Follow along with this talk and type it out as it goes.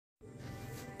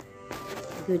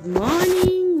Good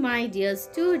morning, my dear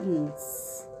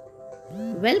students.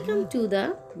 Welcome to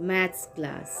the maths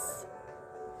class.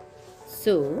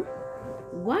 So,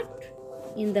 what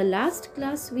in the last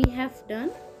class we have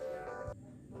done?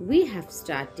 We have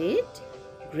started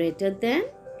greater than,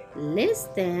 less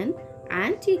than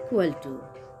and equal to.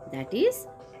 That is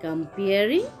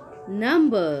comparing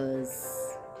numbers.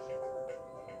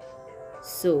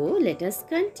 So, let us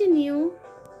continue.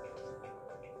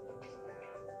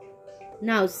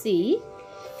 Now see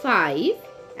 5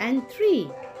 and 3.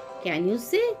 Can you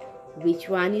say which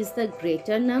one is the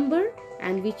greater number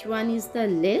and which one is the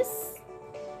less?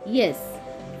 Yes,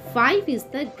 5 is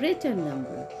the greater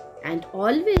number, and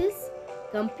always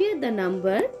compare the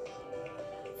number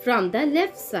from the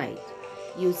left side.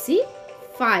 You see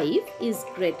 5 is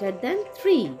greater than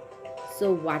 3.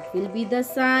 So what will be the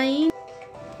sign?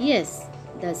 Yes,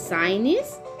 the sign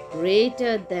is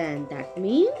greater than. That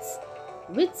means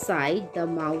which side the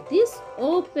mouth is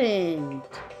opened.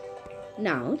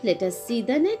 Now let us see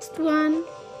the next one.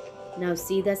 Now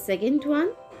see the second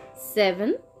one,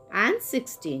 7 and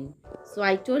 16. So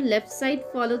I told left side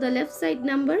follow the left side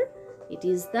number. It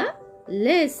is the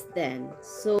less than.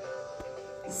 So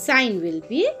sign will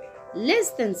be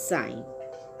less than sign.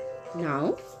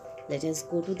 Now let us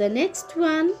go to the next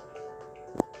one.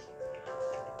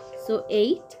 So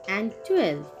 8 and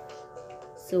 12.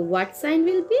 So what sign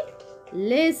will be?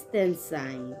 Less than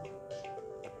sign.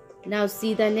 Now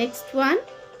see the next one.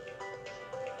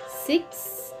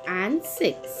 6 and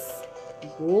 6.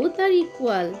 Both are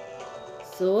equal.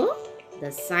 So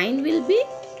the sign will be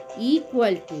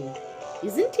equal to,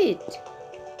 isn't it?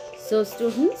 So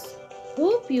students,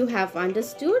 hope you have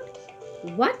understood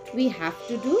what we have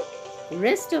to do.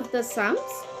 Rest of the sums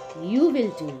you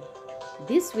will do.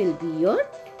 This will be your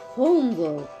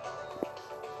homework.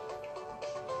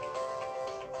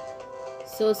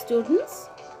 So students,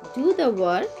 do the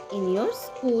work in your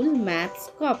school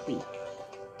maths copy.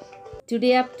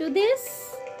 Today up to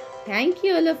this. Thank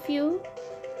you all of you,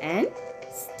 and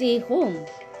stay home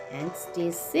and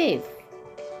stay safe.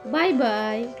 Bye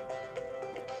bye.